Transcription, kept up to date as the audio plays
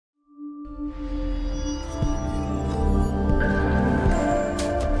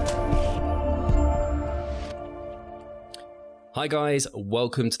Hi guys,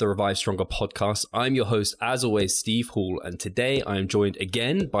 welcome to the Revive Stronger podcast. I'm your host, as always, Steve Hall, and today I am joined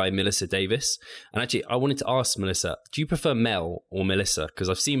again by Melissa Davis. And actually, I wanted to ask Melissa, do you prefer Mel or Melissa? Because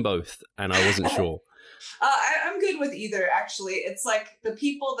I've seen both and I wasn't sure. I'm good with either, actually. It's like the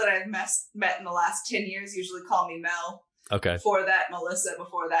people that I've met in the last 10 years usually call me Mel. Okay. Before that, Melissa.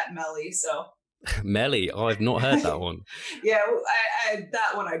 Before that, Melly. So Melly? Oh, I've not heard that one. Yeah,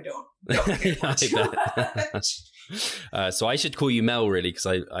 that one I don't get much. So I should call you Mel, really,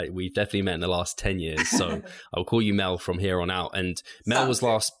 because we've definitely met in the last 10 years. So I'll call you Mel from here on out. And Mel was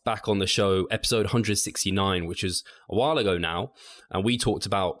last back on the show, episode 169, which is a while ago now. And we talked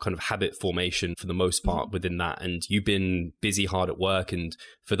about kind of habit formation for the most part within that. And you've been busy, hard at work. And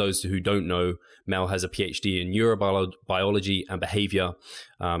for those who don't know, Mel has a PhD in neurobiology and behavior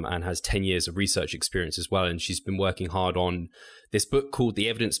and has 10 years of research experience as well. And she's been working hard on this book called The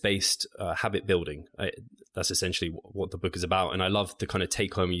Evidence-Based Habit Building. That's essentially what the book is about. And I love the kind of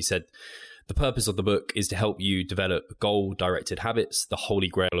take home you said. The purpose of the book is to help you develop goal-directed habits, the holy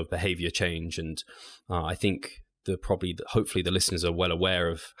grail of behavior change. And I think hopefully the listeners are well aware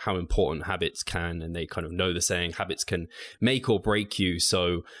of how important habits can, and they kind of know the saying, habits can make or break you.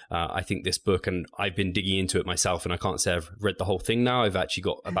 So I think this book, and I've been digging into it myself, and I can't say I've read the whole thing now. I've actually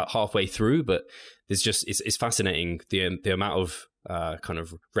got about halfway through, but it's fascinating the amount of kind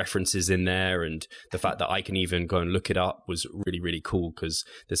of references in there, and the fact that I can even go and look it up was really, really cool, because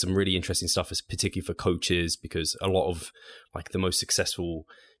there's some really interesting stuff, particularly for coaches, because a lot of like the most successful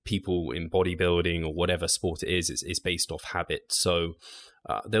people in bodybuilding or whatever sport it is based off habit. So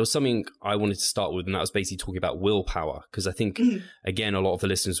there was something I wanted to start with, and that was basically talking about willpower, because I think, again, a lot of the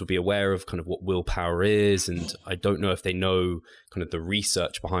listeners will be aware of kind of what willpower is, and I don't know if they know kind of the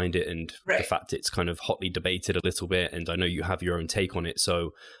research behind it and the fact it's kind of hotly debated a little bit, and I know you have your own take on it. So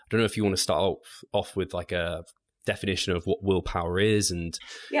I don't know if you want to start off with like a definition of what willpower is, and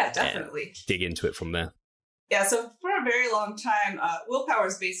definitely dig into it from there. Yeah, so for a very long time, willpower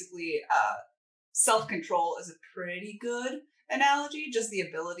is basically self-control is a pretty good analogy, just the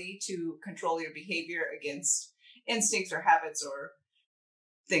ability to control your behavior against instincts or habits or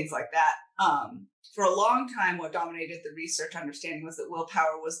things like that. For a long time, what dominated the research understanding was that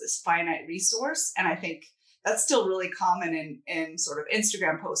willpower was this finite resource. And I think that's still really common in sort of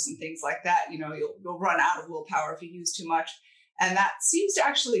Instagram posts and things like that. You know, you'll run out of willpower if you use too much. And that seems to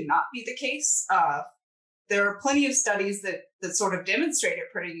actually not be the case. There are plenty of studies that sort of demonstrate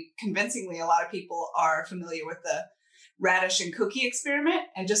it pretty convincingly. A lot of people are familiar with the radish and cookie experiment.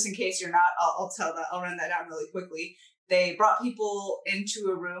 And just in case you're not, I'll run that down really quickly. They brought people into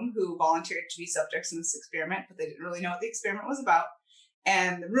a room who volunteered to be subjects in this experiment, but they didn't really know what the experiment was about.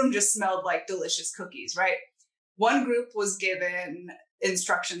 And the room just smelled like delicious cookies, right? One group was given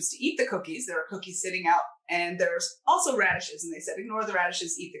instructions to eat the cookies. There were cookies sitting out, and there's also radishes. And they said, ignore the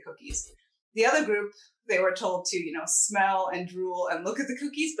radishes, eat the cookies. The other group, they were told to, smell and drool and look at the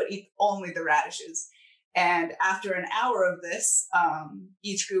cookies, but eat only the radishes. And after an hour of this,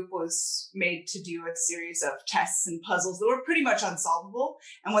 each group was made to do a series of tests and puzzles that were pretty much unsolvable.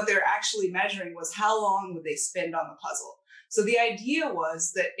 And what they were actually measuring was how long would they spend on the puzzle. So the idea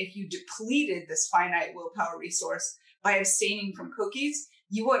was that if you depleted this finite willpower resource by abstaining from cookies,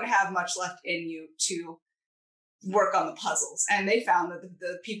 you wouldn't have much left in you to work on the puzzles. And they found that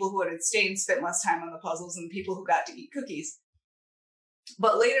the people who had abstained spent less time on the puzzles than the people who got to eat cookies.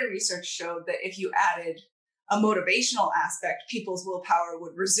 But later research showed that if you added a motivational aspect, people's willpower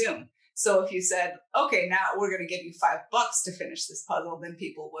would resume. So if you said, okay, now we're going to give you $5 to finish this puzzle, then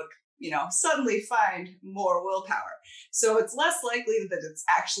people would, suddenly find more willpower. So it's less likely that it's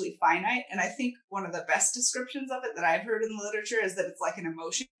actually finite. And I think one of the best descriptions of it that I've heard in the literature is that it's like an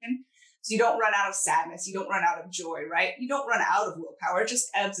emotion. So you don't run out of sadness. You don't run out of joy, right? You don't run out of willpower. It just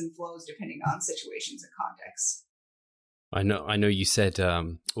ebbs and flows depending on situations and context. I know you said,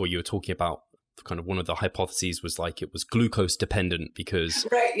 or you were talking about kind of one of the hypotheses was like it was glucose dependent because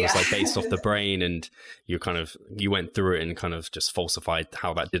it was like based off the brain, and you went through it and kind of just falsified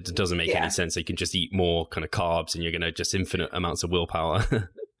how that doesn't make any sense. So you can just eat more kind of carbs and you're going to just infinite amounts of willpower.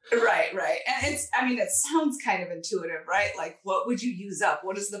 Right. And it sounds kind of intuitive, right? Like, what would you use up?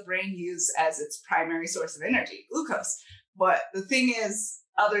 What does the brain use as its primary source of energy? Glucose. But the thing is,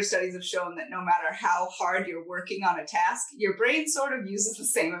 other studies have shown that no matter how hard you're working on a task, your brain sort of uses the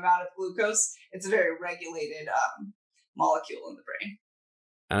same amount of glucose. It's a very regulated molecule in the brain.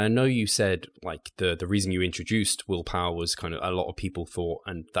 And I know you said like the reason you introduced willpower was kind of a lot of people thought,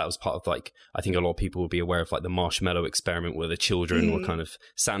 and that was part of like, I think a lot of people would be aware of like the marshmallow experiment where the children were kind of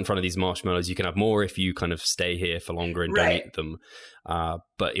sat in front of these marshmallows. You can have more if you kind of stay here for longer and don't eat them.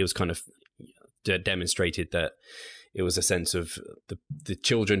 But it was kind of demonstrated that it was a sense of the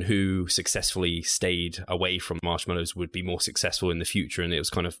children who successfully stayed away from marshmallows would be more successful in the future. And it was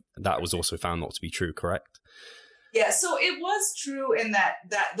kind of, that was also found not to be true, correct? Yeah, so it was true in that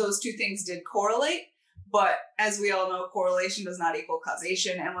those two things did correlate. But as we all know, correlation does not equal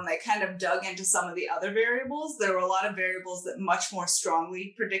causation. And when they kind of dug into some of the other variables, there were a lot of variables that much more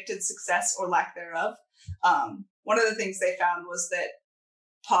strongly predicted success or lack thereof. One of the things they found was that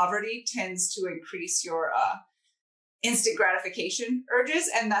poverty tends to increase your instant gratification urges.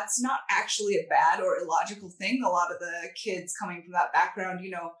 And that's not actually a bad or illogical thing. A lot of the kids coming from that background,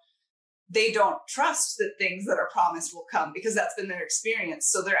 they don't trust that things that are promised will come because that's been their experience.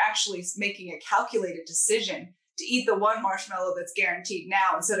 So they're actually making a calculated decision to eat the one marshmallow that's guaranteed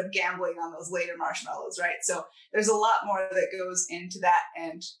now instead of gambling on those later marshmallows, right? So there's a lot more that goes into that.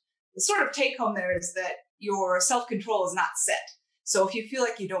 And the sort of take home there is that your self-control is not set. So if you feel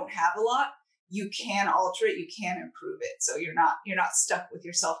like you don't have a lot, you can alter it, you can improve it. So you're not stuck with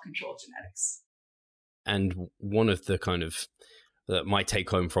your self-control genetics. And one of the kind of my take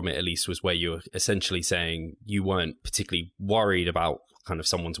home from it, at least, was where you're essentially saying you weren't particularly worried about kind of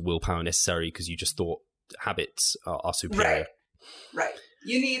someone's willpower necessarily because you just thought habits are superior. Right.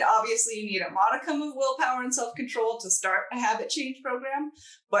 You need a modicum of willpower and self-control to start a habit change program.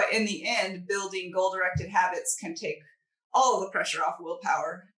 But in the end, building goal-directed habits can take all of the pressure off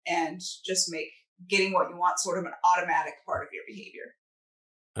willpower and just make getting what you want sort of an automatic part of your behavior.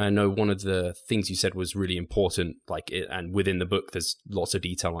 I know one of the things you said was really important, and within the book, there's lots of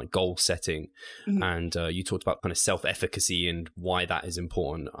detail like goal setting. Mm-hmm. And you talked about kind of self-efficacy and why that is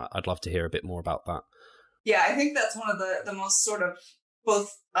important. I'd love to hear a bit more about that. Yeah, I think that's one of the most sort of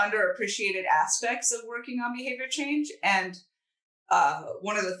both underappreciated aspects of working on behavior change and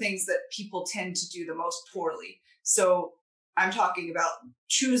one of the things that people tend to do the most poorly. So I'm talking about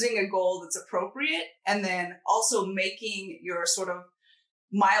choosing a goal that's appropriate and then also making your sort of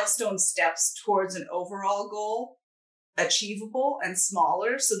milestone steps towards an overall goal achievable and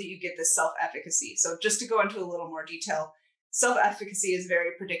smaller so that you get this self-efficacy. So just to go into a little more detail, self-efficacy is very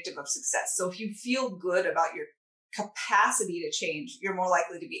predictive of success. So if you feel good about your capacity to change, you're more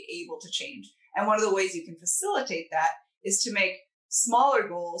likely to be able to change. And one of the ways you can facilitate that is to make smaller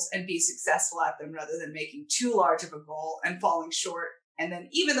goals and be successful at them rather than making too large of a goal and falling short. And then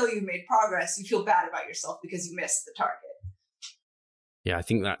even though you've made progress, you feel bad about yourself because you missed the target. Yeah, I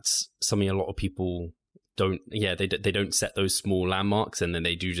think that's something a lot of people don't, they don't set those small landmarks and then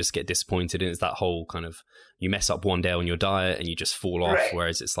they do just get disappointed. And it's that whole kind of, you mess up one day on your diet and you just fall off. Right.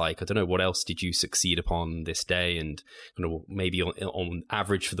 Whereas it's like, I don't know, what else did you succeed upon this day? And maybe on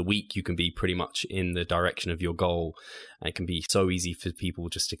average for the week, you can be pretty much in the direction of your goal. And it can be so easy for people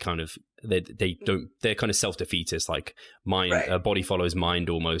just to kind of, they're kind of self-defeatist, like body follows mind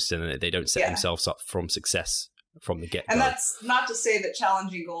almost. And they don't set themselves up from success from the get-go. And that's not to say that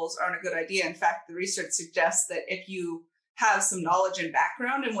challenging goals aren't a good idea. In fact, the research suggests that if you have some knowledge and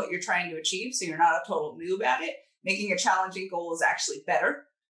background in what you're trying to achieve, so you're not a total noob at it, making a challenging goal is actually better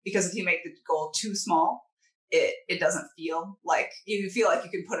because if you make the goal too small, it doesn't feel like you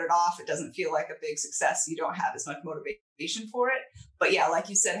can put it off. It doesn't feel like a big success. You don't have as much motivation for it. But yeah, like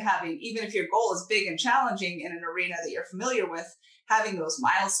you said, even if your goal is big and challenging in an arena that you're familiar with, having those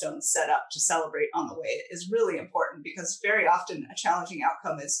milestones set up to celebrate on the way is really important because very often a challenging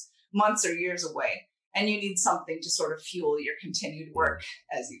outcome is months or years away and you need something to sort of fuel your continued work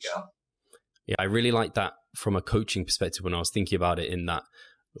as you go. Yeah, I really like that from a coaching perspective when I was thinking about it, in that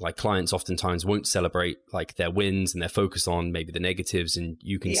like clients oftentimes won't celebrate like their wins and they're focused on maybe the negatives, and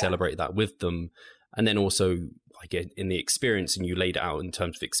you can celebrate that with them. And then also like in the experience, and you laid it out in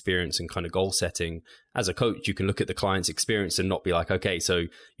terms of experience and kind of goal setting. As a coach, you can look at the client's experience and not be like, okay, so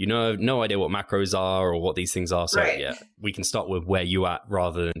no idea what macros are or what these things are. So we can start with where you at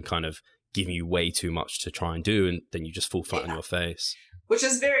rather than kind of giving you way too much to try and do. And then you just fall flat on your face. Which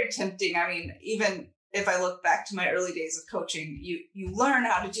is very tempting. I mean, even if I look back to my early days of coaching, you learn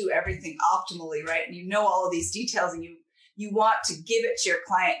how to do everything optimally, right? And you know all of these details and you want to give it to your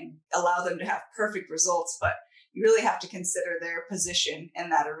client and allow them to have perfect results, but you really have to consider their position in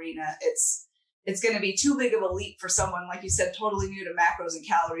that arena. It's going to be too big of a leap for someone, like you said, totally new to macros and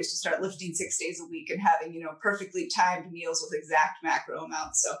calories to start lifting 6 days a week and having, perfectly timed meals with exact macro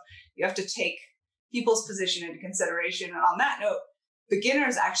amounts. So you have to take people's position into consideration. And on that note,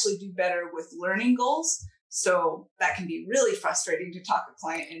 beginners actually do better with learning goals. So that can be really frustrating to talk a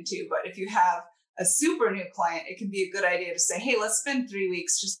client into. But if you have a super new client, it can be a good idea to say, hey, let's spend 3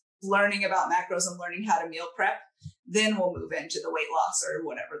 weeks just learning about macros and learning how to meal prep. Then we'll move into the weight loss or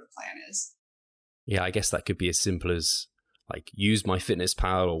whatever the plan is. Yeah, I guess that could be as simple as like use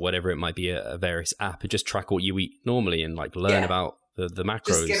MyFitnessPal or whatever it might be, a various app, and just track what you eat normally and like learn about the macros.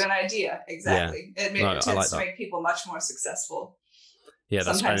 Just get an idea. Exactly. It tends like to make people much more successful. Yeah,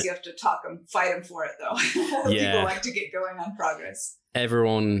 sometimes you have to fight them for it though. People like to get going on progress.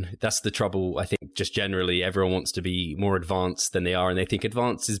 Everyone, that's the trouble. I think just generally everyone wants to be more advanced than they are, and they think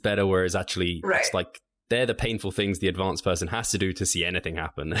advanced is better, whereas actually it's like they're the painful things the advanced person has to do to see anything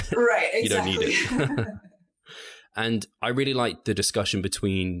happen. Right, exactly. You don't need it. And I really like the discussion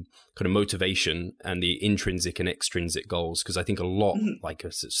between kind of motivation and the intrinsic and extrinsic goals, because I think a lot like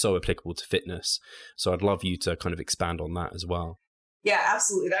it's so applicable to fitness. So I'd love you to kind of expand on that as well. Yeah,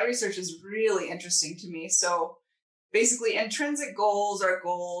 absolutely. That research is really interesting to me. So basically, intrinsic goals are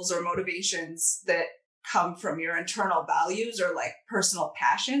goals or motivations that come from your internal values or like personal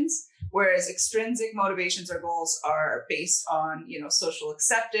passions, whereas extrinsic motivations or goals are based on, social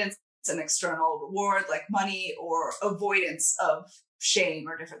acceptance, an external reward like money or avoidance of shame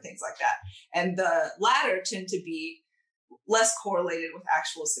or different things like that. And the latter tend to be less correlated with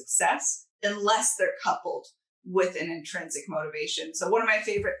actual success unless they're coupled with an intrinsic motivation. So one of my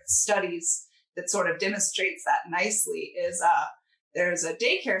favorite studies that sort of demonstrates that nicely is there's a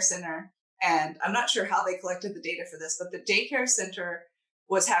daycare center, and I'm not sure how they collected the data for this, but the daycare center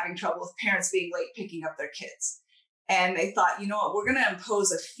was having trouble with parents being late picking up their kids. And they thought, you know what, we're going to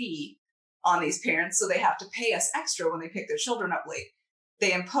impose a fee on these parents so they have to pay us extra when they pick their children up late.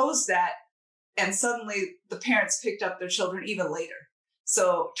 They imposed that, and suddenly the parents picked up their children even later.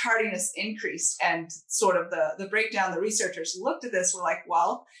 So tardiness increased, and sort of the breakdown, the researchers looked at this, were like,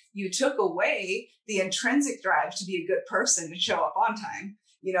 well, you took away the intrinsic drive to be a good person to show up on time.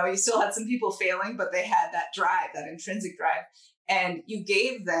 You still had some people failing, but they had that drive, that intrinsic drive. And you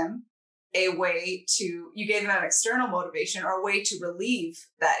gave them an external motivation or a way to relieve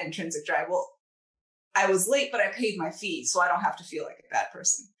that intrinsic drive. Well, I was late, but I paid my fee, so I don't have to feel like a bad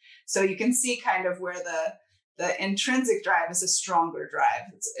person. So you can see kind of where the intrinsic drive is a stronger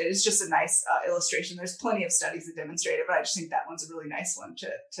drive. It's just a nice illustration. There's plenty of studies that demonstrate it, but I just think that one's a really nice one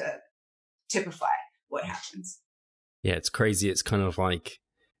to typify what happens. Yeah, it's crazy. It's kind of like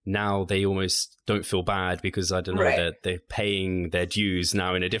now they almost don't feel bad because, I don't know, they're paying their dues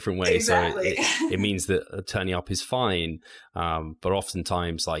now in a different way. Exactly. So it means that turning up is fine. But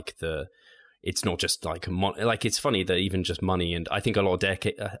oftentimes it's not just like it's funny that even just money, and I think a lot of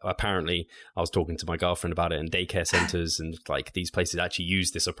apparently I was talking to my girlfriend about it, and daycare centers and like these places actually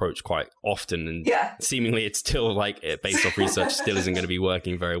use this approach quite often, and seemingly it's still like based off research still isn't going to be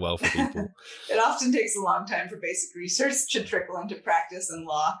working very well for people. It often takes a long time for basic research to trickle into practice and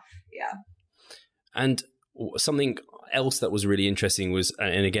law. Yeah. And something else that was really interesting was,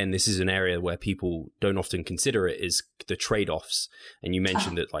 and again, this is an area where people don't often consider it, is the trade-offs. And you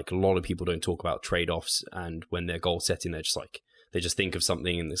mentioned that like a lot of people don't talk about trade-offs, and when they're goal setting, they just think of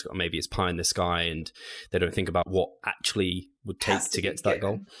something and maybe it's pie in the sky, and they don't think about what actually would take to get to that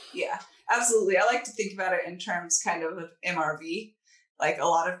goal. Yeah, absolutely. I like to think about it in terms kind of MRV. Like a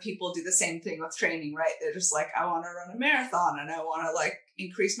lot of people do the same thing with training, right? They're just like, I want to run a marathon, and I want to like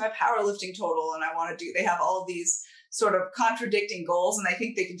increase my powerlifting total, and they have all of these sort of contradicting goals, and I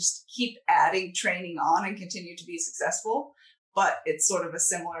think they can just keep adding training on and continue to be successful. But it's sort of a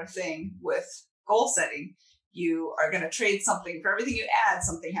similar thing with goal setting. You are going to trade something for everything you add.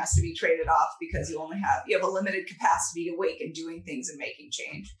 Something has to be traded off because you have a limited capacity to wake and doing things and making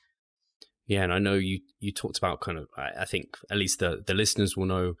change. Yeah, and I know you talked about kind of, I think at least the listeners will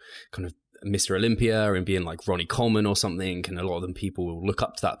know kind of Mr. Olympia and being like Ronnie Coleman or something, and a lot of them people will look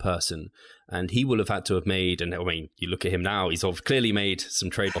up to that person, and he will have had to have made, and I mean, you look at him now, he's clearly made some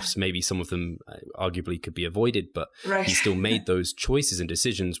trade-offs. Maybe some of them arguably could be avoided, but he still made those choices and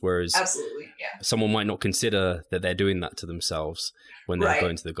decisions, whereas absolutely, someone might not consider that they're doing that to themselves when they're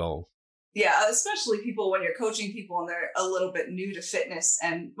going to the goal. Yeah, especially people when you're coaching people and they're a little bit new to fitness,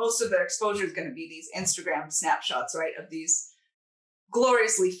 and most of their exposure is going to be these Instagram snapshots, right, of these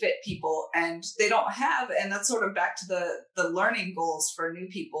gloriously fit people, and they don't have, and that's sort of back to the learning goals for new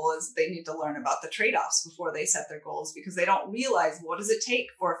people, is they need to learn about the trade-offs before they set their goals, because they don't realize what does it take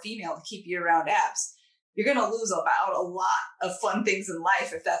for a female to keep year-round abs. You're going to lose about a lot of fun things in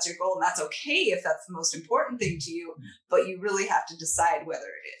life if that's your goal, and that's okay if that's the most important thing to you, but you really have to decide whether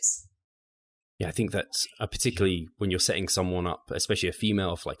it is. Yeah, I think that's particularly when you're setting someone up, especially a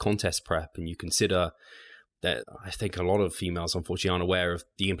female, for like contest prep, and you consider that I think a lot of females unfortunately aren't aware of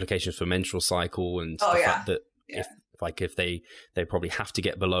the implications for menstrual cycle, and the fact that if they probably have to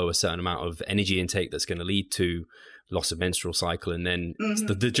get below a certain amount of energy intake, that's going to lead to loss of menstrual cycle, and then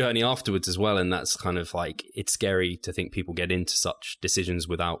the journey afterwards as well. And that's kind of like, it's scary to think people get into such decisions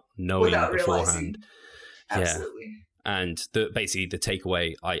without knowing beforehand. Absolutely. And basically the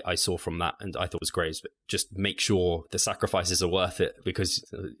takeaway I saw from that and I thought was great is just make sure the sacrifices are worth it, because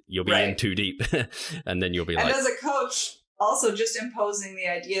you'll be in too deep and then you'll be and like... And as a coach, also just imposing the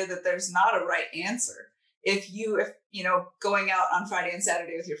idea that there's not a right answer. If going out on Friday and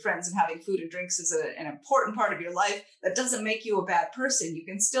Saturday with your friends and having food and drinks is an important part of your life, that doesn't make you a bad person. You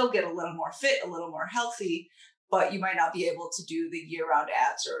can still get a little more fit, a little more healthy, but you might not be able to do the year-round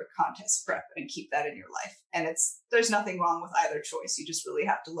abs or contest prep and keep that in your life. And there's nothing wrong with either choice. You just really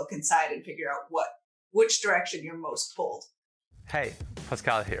have to look inside and figure out which direction you're most pulled. Hey,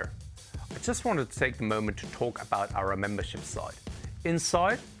 Pascal here. I just wanted to take the moment to talk about our membership site.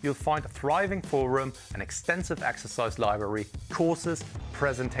 Inside, you'll find a thriving forum, an extensive exercise library, courses,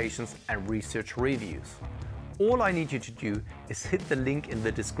 presentations, and research reviews. All I need you to do is hit the link in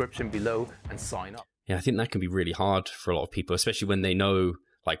the description below and sign up. Yeah, I think that can be really hard for a lot of people, especially when they know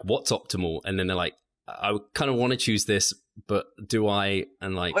like what's optimal, and then they're like, I kind of want to choose this, but do I?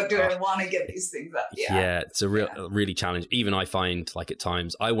 And like, what do I want to get these things up? Yeah, it's a really challenge. Even I find like at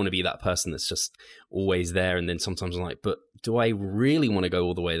times I want to be that person that's just always there, and then sometimes I'm like, but do I really want to go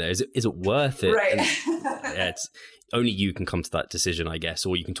all the way there? Is it worth it? Right. Yeah, it's only you can come to that decision, I guess,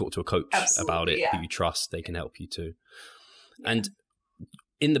 or you can talk to a coach about it who you trust. They can help you too. Yeah. And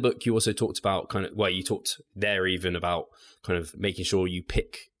in the book, you also talked about you talked there even about kind of making sure you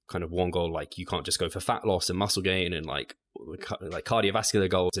pick kind of one goal. Like you can't just go for fat loss and muscle gain and like cardiovascular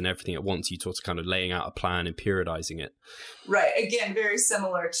goals and everything at once. You talked to kind of laying out a plan and periodizing it. Right. Again, very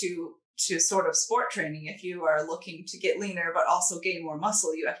similar to sort of sport training. If you are looking to get leaner, but also gain more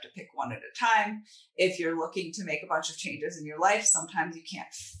muscle, you have to pick one at a time. If you're looking to make a bunch of changes in your life, sometimes you can't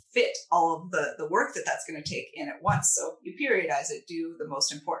fit all of the work that's going to take in at once. So you periodize it, do the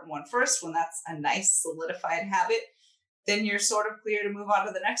most important one first. When that's a nice solidified habit, then you're sort of clear to move on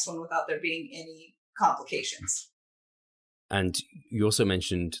to the next one without there being any complications. And you also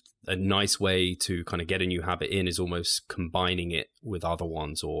mentioned a nice way to kind of get a new habit in is almost combining it with other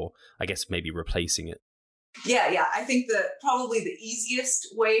ones, or I guess maybe replacing it. Yeah. I think that probably the easiest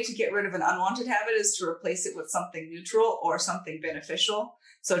way to get rid of an unwanted habit is to replace it with something neutral or something beneficial.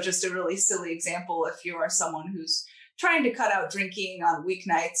 So just a really silly example, if you are someone who's trying to cut out drinking on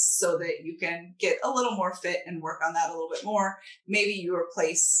weeknights so that you can get a little more fit and work on that a little bit more, maybe you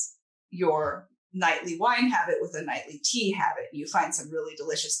replace your nightly wine habit with a nightly tea habit. You find some really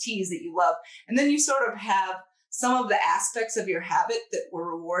delicious teas that you love. And then you sort of have some of the aspects of your habit that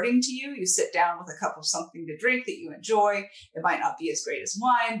were rewarding to you. You sit down with a cup of something to drink that you enjoy. It might not be as great as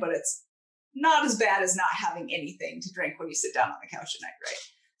wine, but it's not as bad as not having anything to drink when you sit down on the couch at night, right?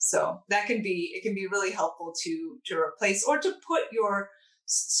 So it can be really helpful to replace or to put your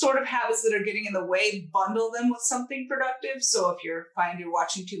sort of habits that are getting in the way, bundle them with something productive. So if you're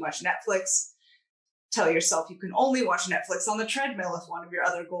watching too much Netflix, tell yourself you can only watch Netflix on the treadmill if one of your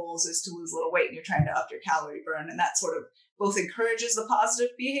other goals is to lose a little weight and you're trying to up your calorie burn. And that sort of both encourages the positive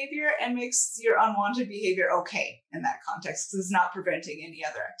behavior and makes your unwanted behavior okay in that context, because it's not preventing any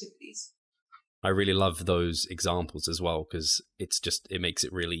other activities. I really love those examples as well, because it makes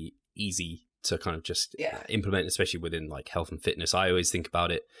it really easy to kind of just implement, especially within like health and fitness. I always think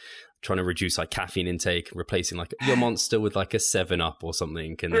about it, trying to reduce like caffeine intake, replacing like your Monster with like a 7-Up or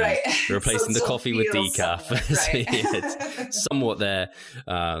something, and then replacing the coffee with decaf. So, it's somewhat there.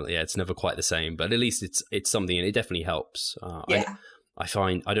 It's never quite the same, but at least it's something, and it definitely helps. I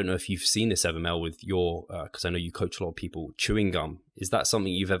find, I don't know if you've seen this ever, Mel, with your, because I know you coach a lot of people, chewing gum. Is that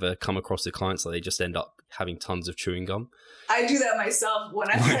something you've ever come across with clients that they just end up having tons of chewing gum? I do that myself.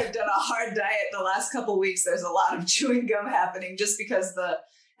 Whenever I've done a hard diet the last couple of weeks, there's a lot of chewing gum happening, just because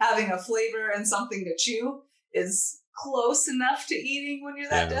having a flavor and something to chew is close enough to eating when you're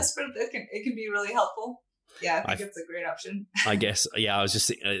that desperate. It can be really helpful. Yeah, I think it's a great option. I guess, I was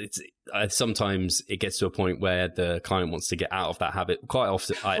just sometimes it gets to a point where the client wants to get out of that habit. Quite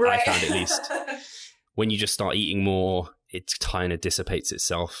often, I found at least, when you just start eating more, it kind of dissipates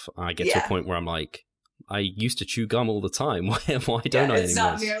itself. I get to a point where I'm like, I used to chew gum all the time. Why don't I anymore? It's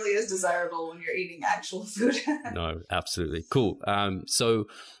not nearly as desirable when you're eating actual food. No, absolutely. Cool. So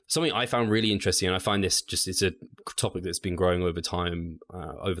something I found really interesting, and I find this it's a topic that's been growing over time,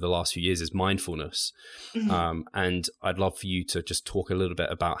 over the last few years, is mindfulness. Mm-hmm. And I'd love for you to just talk a little bit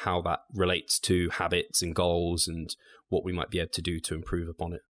about how that relates to habits and goals and what we might be able to do to improve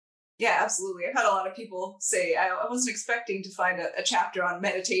upon it. Yeah, absolutely. I've had a lot of people say, I wasn't expecting to find a chapter on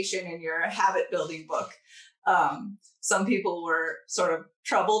meditation in your habit building book. Some people were sort of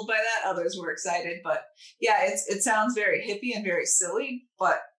troubled by that. Others were excited. But yeah, it sounds very hippie and very silly.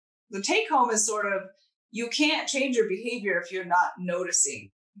 But the take home is sort of, you can't change your behavior if you're not noticing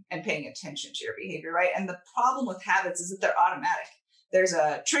and paying attention to your behavior, right? And the problem with habits is that they're automatic. There's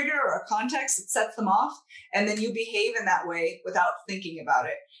a trigger or a context that sets them off, and then you behave in that way without thinking about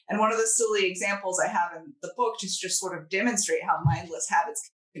it. And one of the silly examples I have in the book to just sort of demonstrate how mindless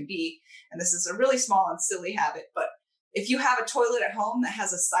habits can be, and this is a really small and silly habit, but if you have a toilet at home that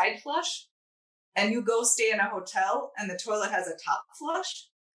has a side flush and you go stay in a hotel and the toilet has a top flush,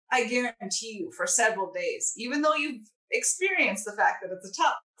 I guarantee you for several days, even though you've experienced the fact that it's a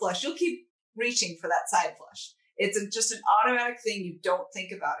top flush, you'll keep reaching for that side flush. It's just an automatic thing. You don't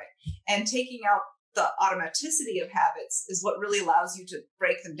think about it. And taking out the automaticity of habits is what really allows you to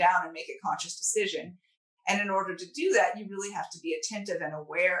break them down and make a conscious decision. And in order to do that, you really have to be attentive and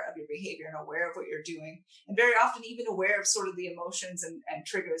aware of your behavior and aware of what you're doing. And very often even aware of sort of the emotions and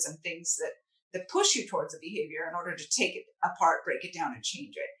triggers and things that push you towards a behavior in order to take it apart, break it down, and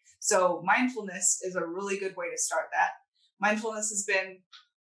change it. So mindfulness is a really good way to start that. Mindfulness has been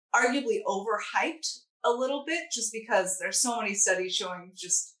arguably overhyped a little bit just because there's so many studies showing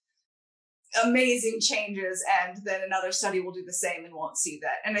just amazing changes, and then another study will do the same and won't see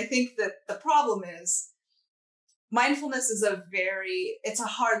that. And I think that the problem is mindfulness is it's a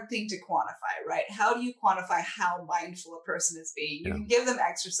hard thing to quantify, right? How do you quantify how mindful a person is being? You can give them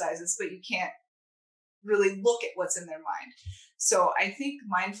exercises, but you can't really look at what's in their mind. So I think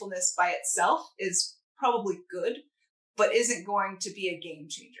mindfulness by itself is probably good, but isn't going to be a game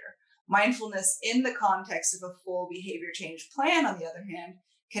changer. Mindfulness in the context of a full behavior change plan, on the other hand,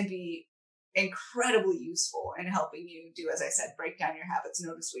 can be incredibly useful in helping you do, as I said, break down your habits,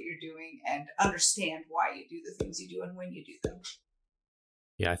 notice what you're doing, and understand why you do the things you do and when you do them.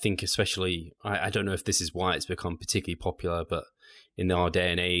 Yeah, I think especially, I don't know if this is why it's become particularly popular, but in our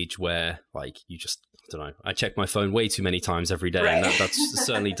day and age where like you just, I don't know, I check my phone way too many times every day, right. And that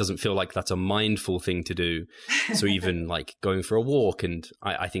certainly doesn't feel like that's a mindful thing to do. So even like going for a walk, and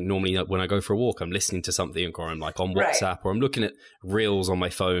I think normally when I go for a walk, I'm listening to something, or I'm like on WhatsApp, right. Or I'm looking at reels on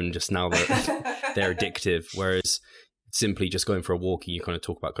my phone just now that they're addictive. Whereas simply just going for a walk, and you kind of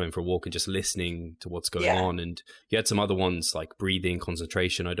talk about going for a walk and just listening to what's going on. And you had some other ones like breathing,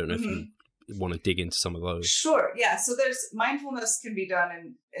 concentration. I don't know if you want to dig into some of those. Sure. Yeah. So mindfulness can be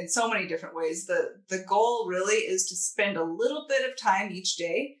done in so many different ways. The goal really is to spend a little bit of time each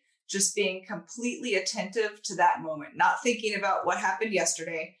day just being completely attentive to that moment, not thinking about what happened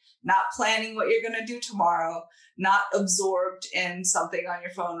yesterday, not planning what you're going to do tomorrow, not absorbed in something on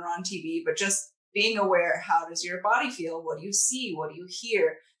your phone or on TV, but just being aware. How does your body feel? What do you see? What do you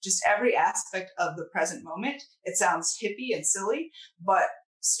hear? Just every aspect of the present moment. It sounds hippie and silly, but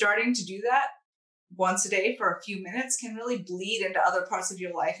starting to do that once a day for a few minutes can really bleed into other parts of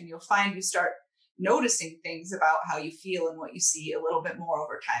your life. And you'll find you start noticing things about how you feel and what you see a little bit more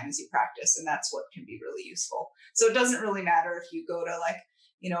over time as you practice. And that's what can be really useful. So it doesn't really matter if you go to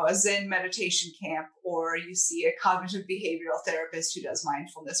a Zen meditation camp, or you see a cognitive behavioral therapist who does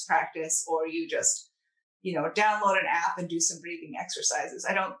mindfulness practice, or you just, download an app and do some breathing exercises.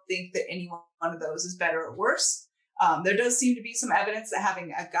 I don't think that any one of those is better or worse. There does seem to be some evidence that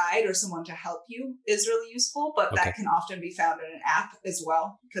having a guide or someone to help you is really useful, but that can often be found in an app as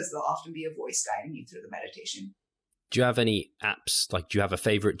well, because there'll often be a voice guiding you through the meditation. Do you have any apps? Like, do you have a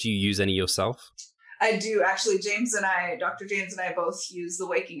favorite? Do you use any yourself? I do. Actually, Dr. James and I both use the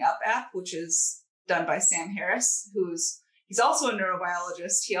Waking Up app, which is done by Sam Harris, he's also a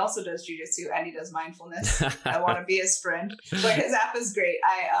neurobiologist. He also does jujitsu and he does mindfulness. I want to be his friend, but his app is great.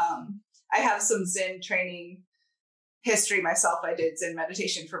 I have some Zen training history myself. I did Zen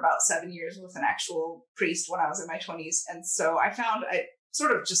meditation for about 7 years with an actual priest when I was in my 20s. And so I found I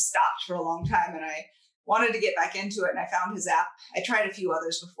sort of just stopped for a long time, and I wanted to get back into it. And I found his app. I tried a few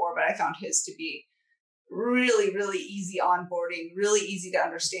others before, but I found his to be really, really easy onboarding, really easy to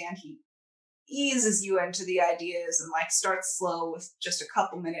understand. He eases you into the ideas and starts slow with just a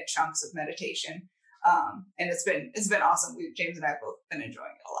couple minute chunks of meditation. And it's been awesome. James and I have both been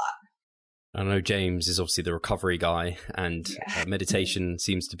enjoying it a lot. I know James is obviously the recovery guy, and meditation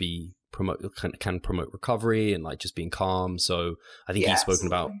seems to be can promote recovery and just being calm. So I think he's spoken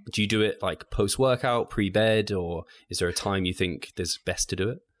about, do you do it post-workout, pre-bed, or is there a time you think is best to do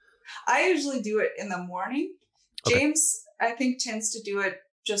it? I usually do it in the morning. Okay. James, I think, tends to do it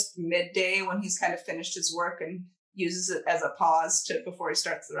just midday when he's kind of finished his work and uses it as a pause before he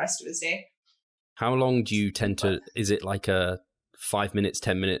starts the rest of his day. How long do you tend to, is it like a 5 minutes,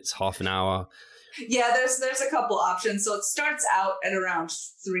 10 minutes, half an hour? Yeah, there's a couple options. So it starts out at around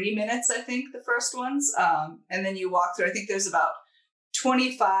 3 minutes, I think, the first ones. And then you walk through, I think there's about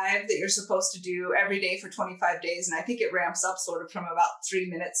 25 that you're supposed to do every day for 25 days. And I think it ramps up sort of from about 3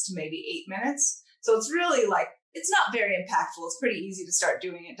 minutes to maybe 8 minutes. So it's really it's not very impactful. It's pretty easy to start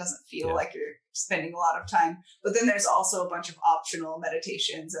doing. It doesn't feel like you're spending a lot of time. But then there's also a bunch of optional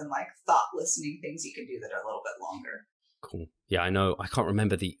meditations and like thought listening things you can do that are a little bit longer. Cool. Yeah, I know. I can't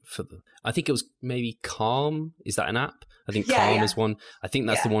remember I think it was maybe Calm. Is that an app? I think Calm is one. I think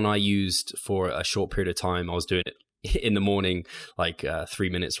that's the one I used for a short period of time. I was doing it in the morning, like 3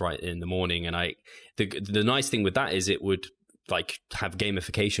 minutes right in the morning. And the nice thing with that is it would like have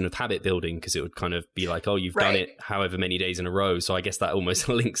gamification of habit building, because it would kind of be like, oh, you've done it however many days in a row. So I guess that almost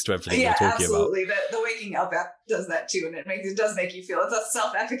links to everything you're talking absolutely. about. The waking up app does that too. And it does make you feel, it's a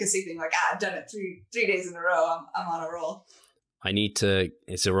self-efficacy thing. Like, I've done it three days in a row. I'm on a roll.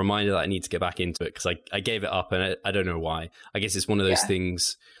 It's a reminder that I need to get back into it, because I gave it up and I don't know why. I guess it's one of those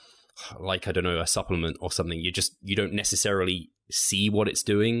things like, I don't know, a supplement or something. You don't necessarily see what it's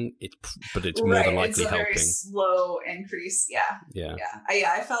doing, but it's more than likely helping. It's a very slow increase.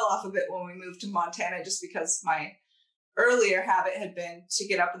 I fell off a bit when we moved to Montana, just because my earlier habit had been to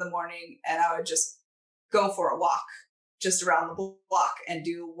get up in the morning and I would just go for a walk just around the block and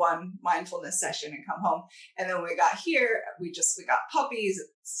do one mindfulness session and come home. And then when we got here, we got puppies.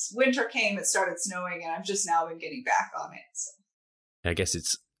 Winter came, it started snowing, and I've just now been getting back on it. So. I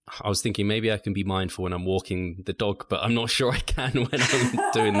guess I was thinking maybe I can be mindful when I'm walking the dog, but I'm not sure I can when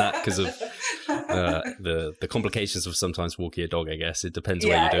I'm doing that because of the complications of sometimes walking a dog, I guess. It depends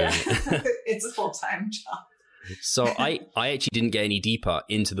where you're doing it. It's a full-time job. So I actually didn't get any deeper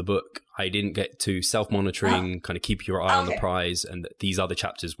into the book. I didn't get to self-monitoring, kind of keep your eye on the prize, and these other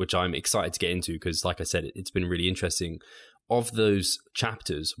chapters, which I'm excited to get into because, like I said, it's been really interesting. Of those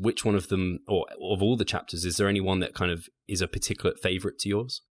chapters, which one of them, or of all the chapters, is there any one that kind of is a particular favorite to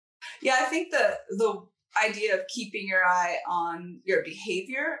yours? Yeah, I think the idea of keeping your eye on your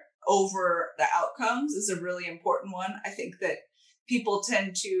behavior over the outcomes is a really important one. I think that people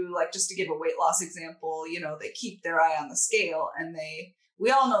tend to, like, just to give a weight loss example, they keep their eye on the scale, and we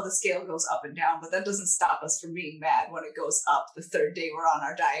all know the scale goes up and down, but that doesn't stop us from being mad when it goes up the third day we're on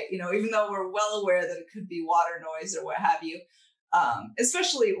our diet, even though we're well aware that it could be water noise or what have you.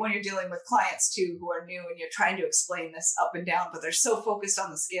 Especially when you're dealing with clients too, who are new and you're trying to explain this up and down, but they're so focused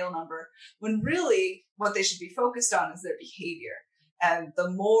on the scale number, when really what they should be focused on is their behavior. And the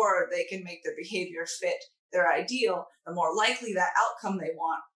more they can make their behavior fit their ideal, the more likely that outcome they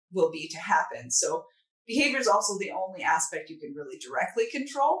want will be to happen. So behavior is also the only aspect you can really directly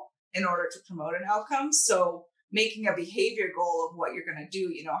control in order to promote an outcome. So making a behavior goal of what you're going to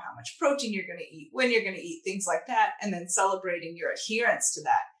do, how much protein you're going to eat, when you're going to eat, things like that, and then celebrating your adherence to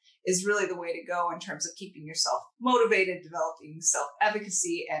that is really the way to go in terms of keeping yourself motivated, developing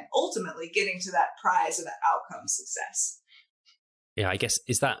self-efficacy, and ultimately getting to that prize or that outcome success. Yeah, I guess,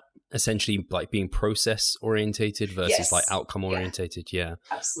 is that essentially like being process orientated versus like outcome orientated? Yeah,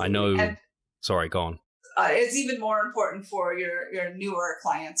 absolutely. I know. Sorry, go on. It's even more important for your newer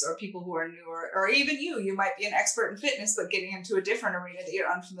clients or people who are newer, or even you might be an expert in fitness, but getting into a different arena that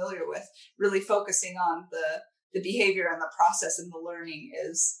you're unfamiliar with, really focusing on the behavior and the process and the learning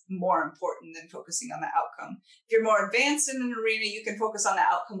is more important than focusing on the outcome. If you're more advanced in an arena, you can focus on the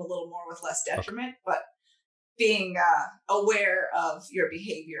outcome a little more with less detriment, but being aware of your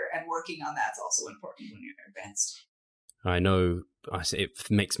behavior and working on that's also important when you're advanced. I know it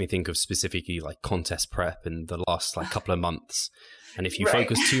makes me think of specifically like contest prep in the last like couple of months. And if you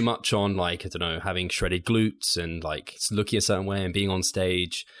focus too much on like, I don't know, having shredded glutes and like looking a certain way and being on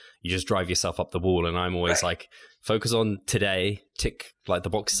stage, you just drive yourself up the wall. And I'm always like, focus on today, tick like the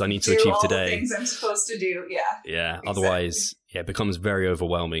boxes I need to achieve today. The things I'm supposed to do. Yeah. Yeah. Exactly. Otherwise, it becomes very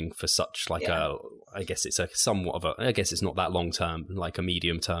overwhelming for such like I guess it's a somewhat of I guess it's not that long term, like a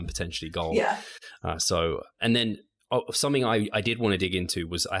medium term potentially goal. Yeah. And then something I did want to dig into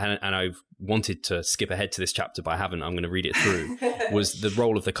was I wanted to skip ahead to this chapter, but I haven't. I'm going to read it through. Was the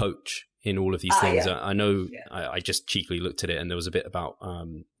role of the coach in all of these things? Yeah. I know I just cheekily looked at it, and there was a bit about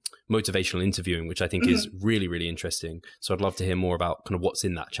motivational interviewing, which I think is really, really interesting. So I'd love to hear more about kind of what's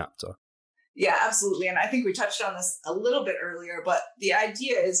in that chapter. Yeah, absolutely. And I think we touched on this a little bit earlier, but the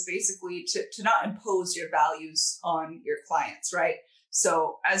idea is basically to not impose your values on your clients, right?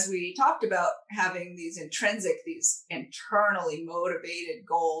 So as we talked about, having these internally motivated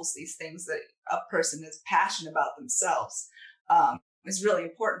goals, these things that a person is passionate about themselves, is really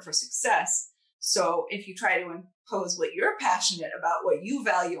important for success. So if you try to impose what you're passionate about, what you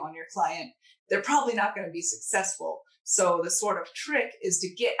value on your client, they're probably not going to be successful. So the sort of trick is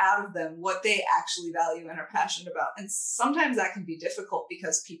to get out of them what they actually value and are passionate about. And sometimes that can be difficult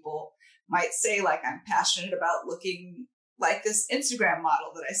because people might say, like, I'm passionate about looking like this Instagram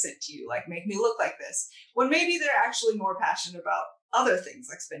model that I sent to you, like, make me look like this. When maybe they're actually more passionate about other things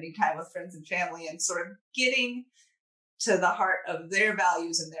like spending time with friends and family, and sort of getting to the heart of their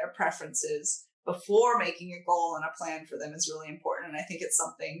values and their preferences before making a goal and a plan for them is really important. And I think it's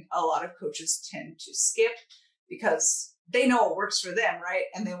something a lot of coaches tend to skip because they know what works for them, right?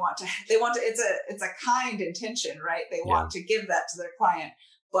 And they want to, it's a kind intention, right? They want to give that to their client.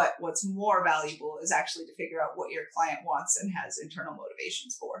 But what's more valuable is actually to figure out what your client wants and has internal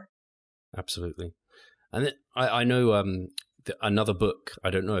motivations for. Absolutely. And I know another book, I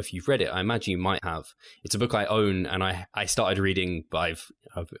don't know if you've read it, I imagine you might have. It's a book I own and I started reading, but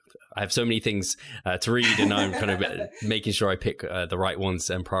I have so many things to read, and I'm kind of making sure I pick the right ones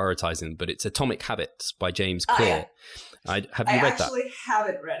and prioritizing. But it's Atomic Habits by James Clear. Have you read that? I actually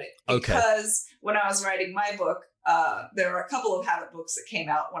haven't read it because when I was writing my book, there were a couple of habit books that came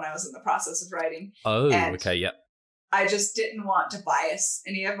out when I was in the process of writing. Oh, okay, yeah. I just didn't want to bias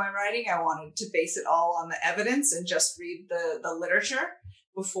any of my writing. I wanted to base it all on the evidence and just read the literature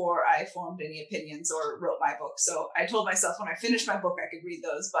before I formed any opinions or wrote my book. So I told myself when I finished my book, I could read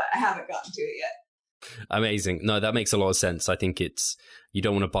those, but I haven't gotten to it yet. Amazing. No, that makes a lot of sense. I think you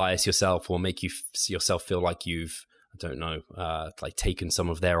don't want to bias yourself or make yourself feel like you've, I don't know, like taken some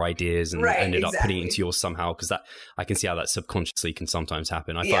of their ideas and ended up putting it into yours somehow, because that I can see how that subconsciously can sometimes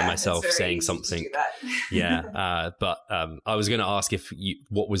happen. I find myself saying something. But I was going to ask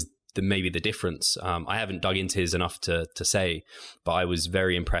what was maybe the difference. I haven't dug into his enough to say, but I was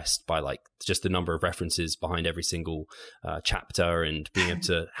very impressed by like just the number of references behind every single chapter, and being able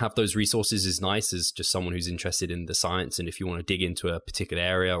to have those resources is nice as just someone who's interested in the science. And if you want to dig into a particular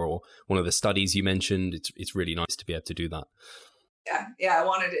area or one of the studies you mentioned, it's really nice to be able to do that. Yeah, I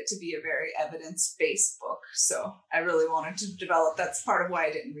wanted it to be a very evidence-based book. So I really wanted to develop, that's part of why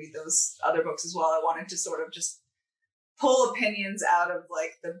I didn't read those other books as well. I wanted to sort of just pull opinions out of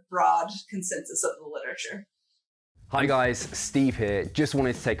like the broad consensus of the literature. Hi guys, Steve here. Just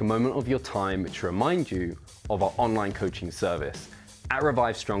wanted to take a moment of your time to remind you of our online coaching service. At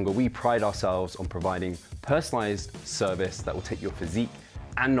Revive Stronger, we pride ourselves on providing personalized service that will take your physique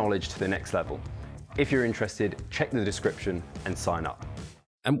and knowledge to the next level. If you're interested, check the description and sign up.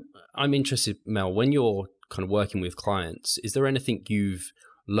 And I'm interested, Mel, when you're kind of working with clients, is there anything you've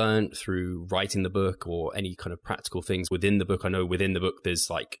learned through writing the book or any kind of practical things within the book? I know within the book there's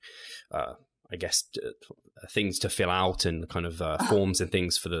like, I guess, things to fill out and kind of forms and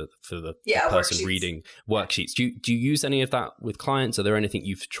things for the person reading, worksheets. Do you use any of that with clients? Are there anything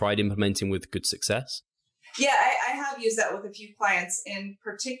you've tried implementing with good success? Yeah, I have used that with a few clients. In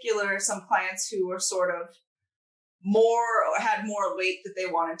particular, some clients who were sort of had more weight that they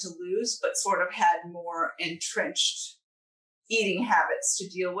wanted to lose, but sort of had more entrenched eating habits to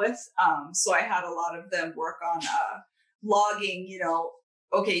deal with. So I had a lot of them work on logging,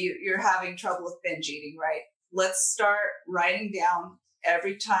 okay, you're having trouble with binge eating, right? Let's start writing down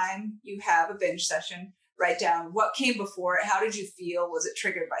every time you have a binge session, write down what came before it. How did you feel? Was it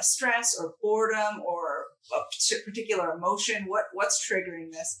triggered by stress or boredom or a particular emotion? What's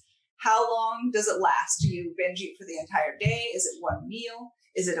triggering this? How long does it last? Do you binge eat for the entire day? Is it one meal?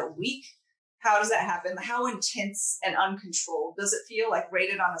 Is it a week? How does that happen? How intense and uncontrolled does it feel? Like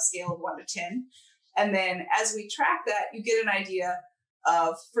rated on a scale of 1 to 10. And then as we track that, you get an idea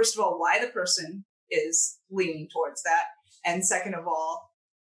of, first of all, why the person is leaning towards that. And second of all,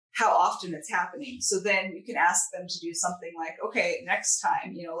 how often it's happening. So then you can ask them to do something like, okay, next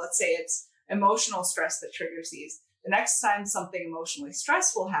time, let's say it's emotional stress that triggers these. The next time something emotionally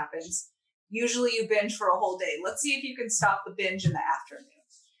stressful happens, usually you binge for a whole day. Let's see if you can stop the binge in the afternoon.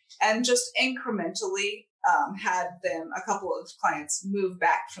 And just incrementally had a couple of clients move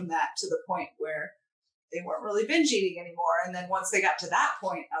back from that to the point where they weren't really binge eating anymore. And then once they got to that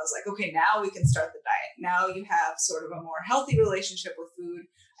point, I was like, okay, now we can start the diet. Now you have sort of a more healthy relationship with food,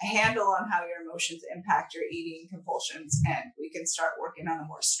 a handle on how your emotions impact your eating compulsions, and we can start working on a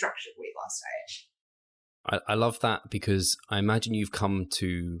more structured weight loss diet. I love that, because I imagine you've come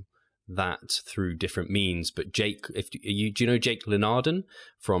to that through different means. But Jake, do you know Jake Lenarden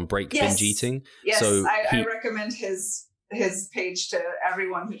from Break Binge Eating? Yes, so I recommend his page to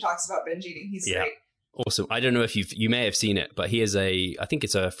everyone who talks about binge eating. He's great. Awesome. I don't know if you may have seen it, but he has I think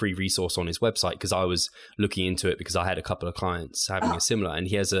it's a free resource on his website, because I was looking into it because I had a couple of clients having a similar, and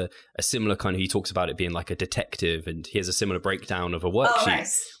he has a similar kind of, he talks about it being like a detective, and he has a similar breakdown of a worksheet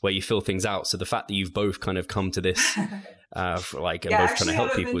where you fill things out. So the fact that you've both kind of come to this, and both trying to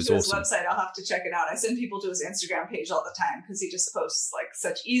help people is awesome. His website, I'll have to check it out. I send people to his Instagram page all the time because he just posts like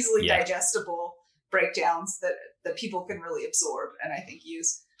such easily digestible breakdowns that people can really absorb and I think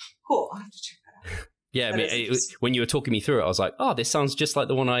use. Cool. I'll have to check that out. Yeah, I mean, when you were talking me through it, I was like, oh, this sounds just like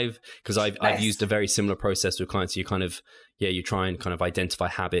the one I've used a very similar process with clients. You kind of, you try and kind of identify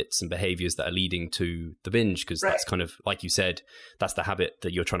habits and behaviors that are leading to the binge, because that's kind of, like you said, that's the habit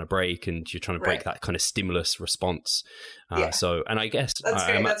that you're trying to break, and you're trying to break that kind of stimulus response. So, and I guess that's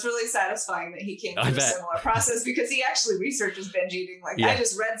great. That's really satisfying that he came through a similar process, because he actually researches binge eating. Like I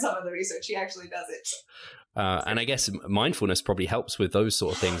just read some of the research. He actually does it. So. And I guess mindfulness probably helps with those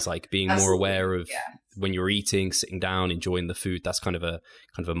sort of things, like being more aware of when you're eating, sitting down, enjoying the food. That's kind of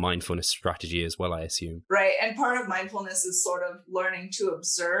a mindfulness strategy as well, I assume. Right. And part of mindfulness is sort of learning to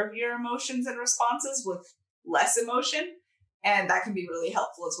observe your emotions and responses with less emotion. And that can be really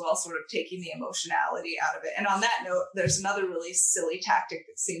helpful as well, sort of taking the emotionality out of it. And on that note, there's another really silly tactic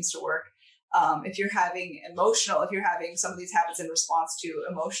that seems to work. If you're having some of these habits in response to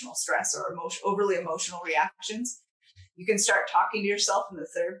emotional stress or overly emotional reactions, you can start talking to yourself in the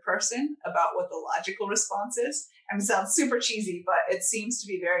third person about what the logical response is. I mean, it sounds super cheesy, but it seems to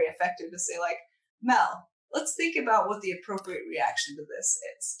be very effective to say, like, Mel, let's think about what the appropriate reaction to this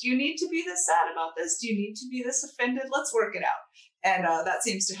is. Do you need to be this sad about this? Do you need to be this offended? Let's work it out. And that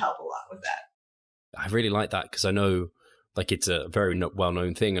seems to help a lot with that. I really like that, because I know, like, it's a very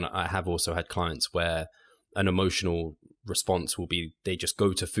well-known thing. And I have also had clients where an emotional response will be, they just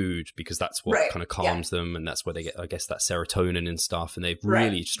go to food because that's what kind of calms them. And that's where they get, I guess, that serotonin and stuff. And they've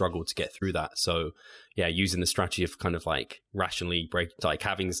really struggled to get through that. So yeah, using the strategy of kind of like rationally like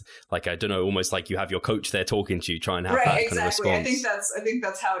having, like, I don't know, almost like you have your coach there talking to you, try and have that kind of response. I think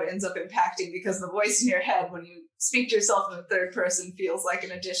that's how it ends up impacting, because the voice in your head, when you speak to yourself in the third person, feels like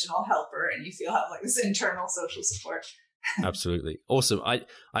an additional helper, and you feel have like this internal social support. Absolutely. Awesome. I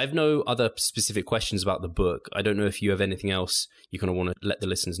have no other specific questions about the book. I don't know if you have anything else you kind of want to let the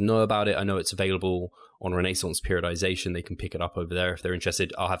listeners know about it. I know it's available on Renaissance Periodization. They can pick it up over there if they're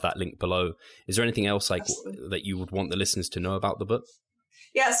interested. I'll have that link below. Is there anything else that you would want the listeners to know about the book?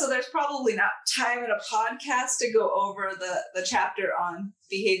 Yeah, so there's probably not time in a podcast to go over the chapter on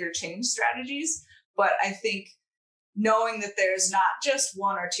behavior change strategies, but I think knowing that there's not just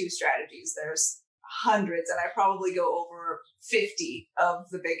one or two strategies, there's hundreds, and I probably go over 50 of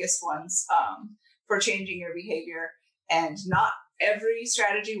the biggest ones for changing your behavior. And not every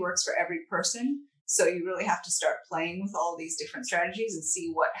strategy works for every person. So you really have to start playing with all of these different strategies and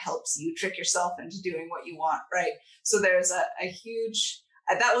see what helps you trick yourself into doing what you want, right? So there's a huge,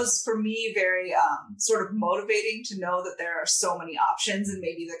 that was for me very sort of motivating to know that there are so many options, and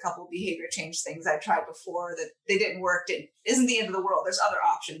maybe the couple behavior change things I tried before that they didn't work isn't the end of the world. There's other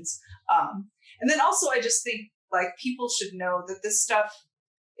options. And then also, I just think, like, people should know that this stuff,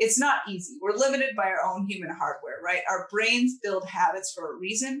 it's not easy. We're limited by our own human hardware, right? Our brains build habits for a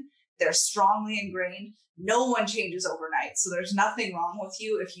reason. They're strongly ingrained. No one changes overnight. So there's nothing wrong with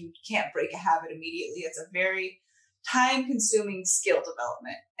you if you can't break a habit immediately. It's a very time-consuming skill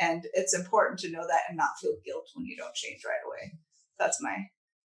development. And it's important to know that and not feel guilt when you don't change right away. That's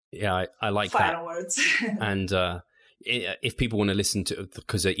my I like final words. And if people want to listen to,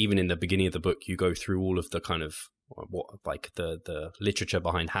 because even in the beginning of the book, you go through all of the kind of the literature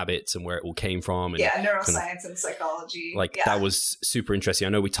behind habits and where it all came from. And neuroscience and psychology. That was super interesting. I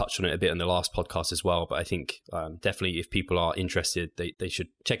know we touched on it a bit in the last podcast as well, but I think definitely if people are interested, they should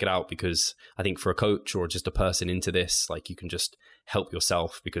check it out, because I think for a coach or just a person into this, like, you can just help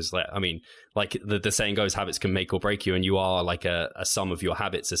yourself, because I mean, like the saying goes, habits can make or break you, and you are like a sum of your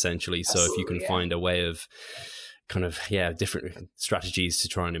habits essentially. So if you can find a way of kind of different strategies to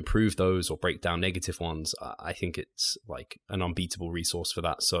try and improve those or break down negative ones, I think it's like an unbeatable resource for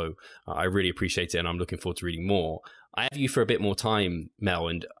that. So I really appreciate it, and I'm looking forward to reading more. I have you for a bit more time, Mel,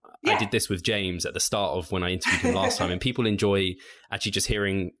 and I did this with James at the start of when I interviewed him last time, and people enjoy actually just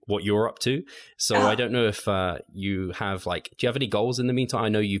hearing what you're up to. So I don't know if you have, like, do you have any goals in the meantime? I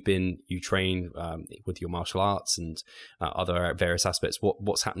know you train with your martial arts and other various aspects.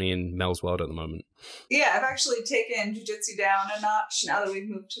 What's happening in Mel's world at the moment? Yeah, I've actually taken jiu-jitsu down a notch now that we've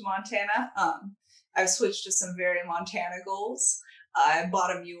moved to Montana. I've switched to some very Montana goals. I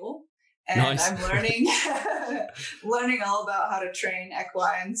bought a mule. And nice. I'm learning all about how to train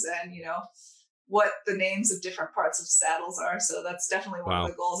equines and, what the names of different parts of saddles are. So that's definitely one of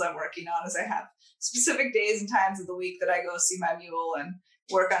the goals I'm working on, is I have specific days and times of the week that I go see my mule and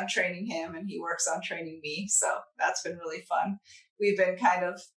work on training him, and he works on training me. So that's been really fun. We've been kind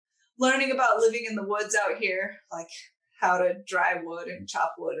of learning about living in the woods out here, like how to dry wood and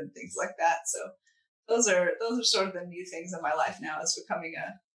chop wood and things like that. So those are sort of the new things in my life now, is becoming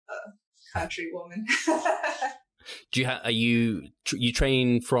a country woman. Do you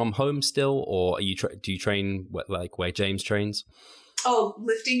train from home still, or do you train like where James trains? Oh,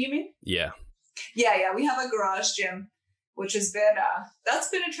 lifting, you mean? Yeah. Yeah, we have a garage gym, which has been that's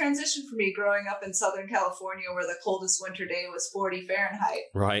been a transition for me growing up in Southern California, where the coldest winter day was 40 Fahrenheit.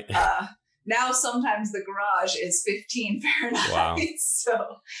 Right. Now sometimes the garage is 15 Fahrenheit. Wow.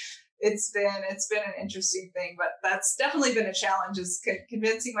 So it's been an interesting thing, but that's definitely been a challenge, is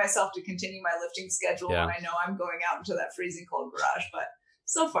convincing myself to continue my lifting schedule when I know I'm going out into that freezing cold garage. But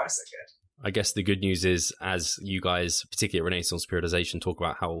so far, so good. I guess the good news is, as you guys, particularly at Renaissance Periodization, talk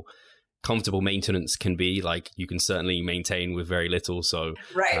about how comfortable maintenance can be, like you can certainly maintain with very little. So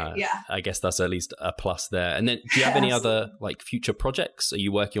I guess that's at least a plus there. And then do you have any other like future projects? Are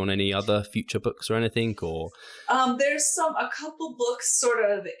you working on any other future books or anything? Or there's a couple books sort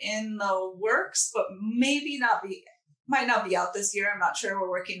of in the works, but might not be out this year. I'm not sure. We're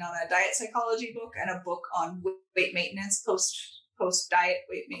working on a diet psychology book and a book on weight maintenance, post diet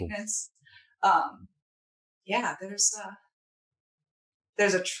weight maintenance.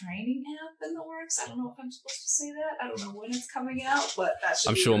 There's a training app in the works. I don't know if I'm supposed to say that. I don't know when it's coming out, but that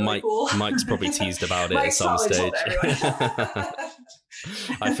should be really cool. Mike's probably teased about it at some stage.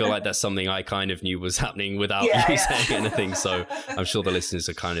 I feel like that's something I kind of knew was happening without you saying anything. So I'm sure the listeners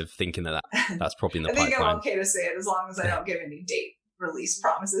are kind of thinking that's probably in the pipeline. I think I'm okay to say it as long as I don't give any date release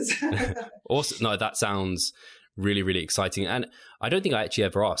promises. Awesome. No, that sounds really, really exciting. And I don't think I actually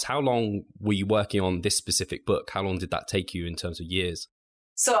ever asked, how long were you working on this specific book? How long did that take you in terms of years?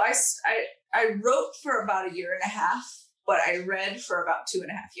 So I wrote for about 1.5 years, but I read for about 2.5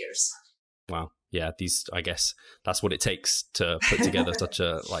 years. Wow. Yeah, I guess that's what it takes to put together such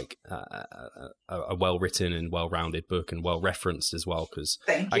a well-written and well-rounded book, and well-referenced as well. Because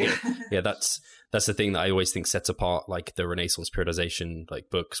that's the thing that I always think sets apart like the Renaissance Periodization like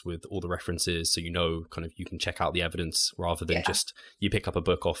books, with all the references, so kind of you can check out the evidence rather than just you pick up a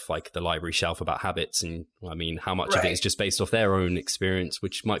book off like the library shelf about habits, and I mean how much of it is just based off their own experience,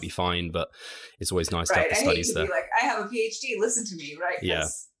 which might be fine, but it's always nice to have the studies there. Be like, I have a PhD, listen to me, right? Yeah.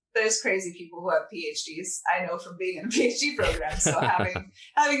 There's crazy people who have PhDs. I know from being in a PhD program. So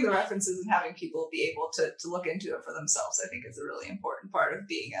having the references and having people be able to look into it for themselves, I think is a really important part of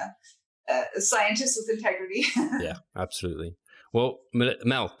being a scientist with integrity. Yeah, absolutely. Well,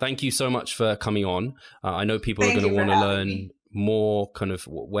 Mel, thank you so much for coming on. I know people are going to want to learn more kind of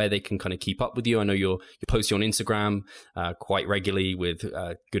where they can kind of keep up with you. I know you're posting on Instagram quite regularly with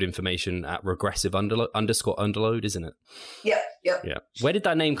good information at regressive_underload, isn't it? Yep. Yeah. Where did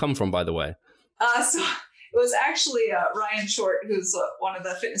that name come from, by the way? So it was actually Ryan Short, who's one of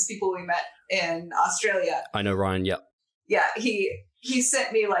the fitness people we met in Australia. I know Ryan. Yep. Yeah. He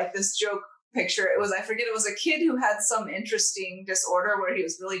sent me like this joke picture. It was a kid who had some interesting disorder where he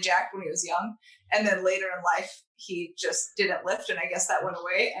was really jacked when he was young, and then later in life he just didn't lift, and I guess that went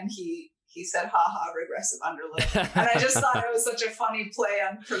away, and he said, haha, regressive underload. And I just thought it was such a funny play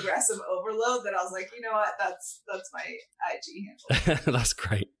on progressive overload that I was like, you know what, that's my IG handle. That's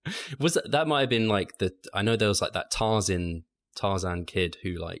great. That might have been like I know there was like that Tarzan kid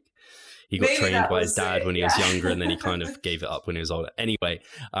who like he got trained by his dad when he was younger, and then he kind of gave it up when he was older. Anyway,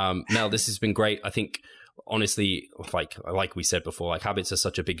 Mel, this has been great. I think honestly, like we said before, like habits are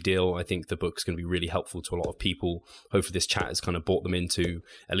such a big deal. I think the book's going to be really helpful to a lot of people. Hopefully this chat has kind of brought them into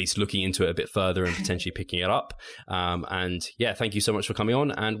at least looking into it a bit further and potentially picking it up. And yeah, thank you so much for coming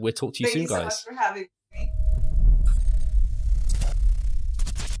on, and we'll talk to you soon, guys. Thank you so much for having me.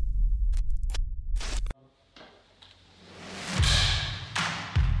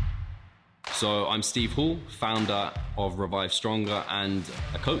 So I'm Steve Hall, founder of Revive Stronger and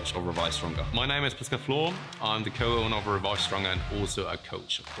a coach of Revive Stronger. My name is Pascal Flor. I'm the co-owner of Revive Stronger and also a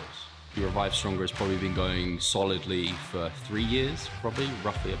coach, of course. Revive Stronger has probably been going solidly for 3 years,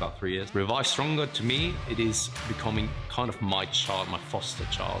 roughly about 3 years. Revive Stronger, to me, it is becoming kind of my child, my foster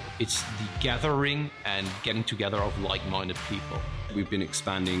child. It's the gathering and getting together of like-minded people. We've been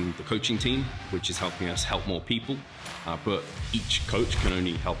expanding the coaching team, which is helping us help more people. But each coach can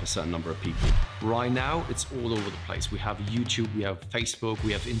only help a certain number of people. Right now, it's all over the place. We have YouTube, we have Facebook,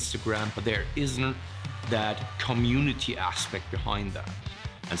 we have Instagram, but there isn't that community aspect behind that.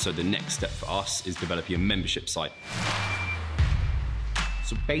 And so the next step for us is developing a membership site.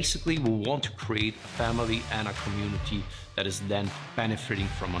 So basically, we want to create a family and a community that is then benefiting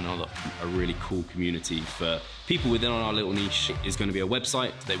from another. A really cool community for people within our little niche is going to be a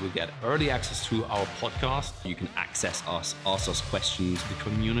website. They will get early access to our podcast. You can access us, ask us questions. The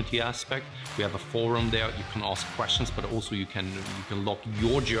community aspect, we have a forum there. You can ask questions, but also you can log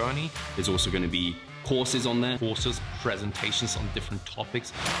your journey. There's also going to be courses on there. Courses, presentations on different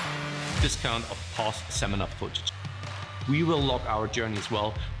topics. Discount of past seminar footage. We will log our journey as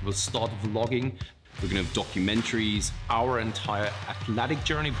well. We'll start vlogging. We're going to have documentaries. Our entire athletic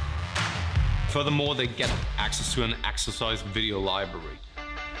journey. Furthermore, they get access to an exercise video library.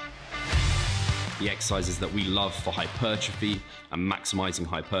 The exercises that we love for hypertrophy and maximizing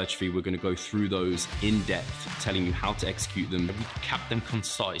hypertrophy, we're going to go through those in depth, telling you how to execute them. We kept them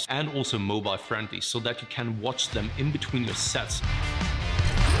concise and also mobile friendly so that you can watch them in between your sets.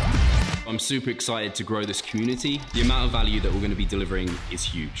 I'm super excited to grow this community. The amount of value that we're going to be delivering is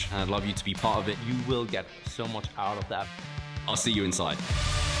huge, and I'd love you to be part of it. You will get so much out of that. I'll see you inside.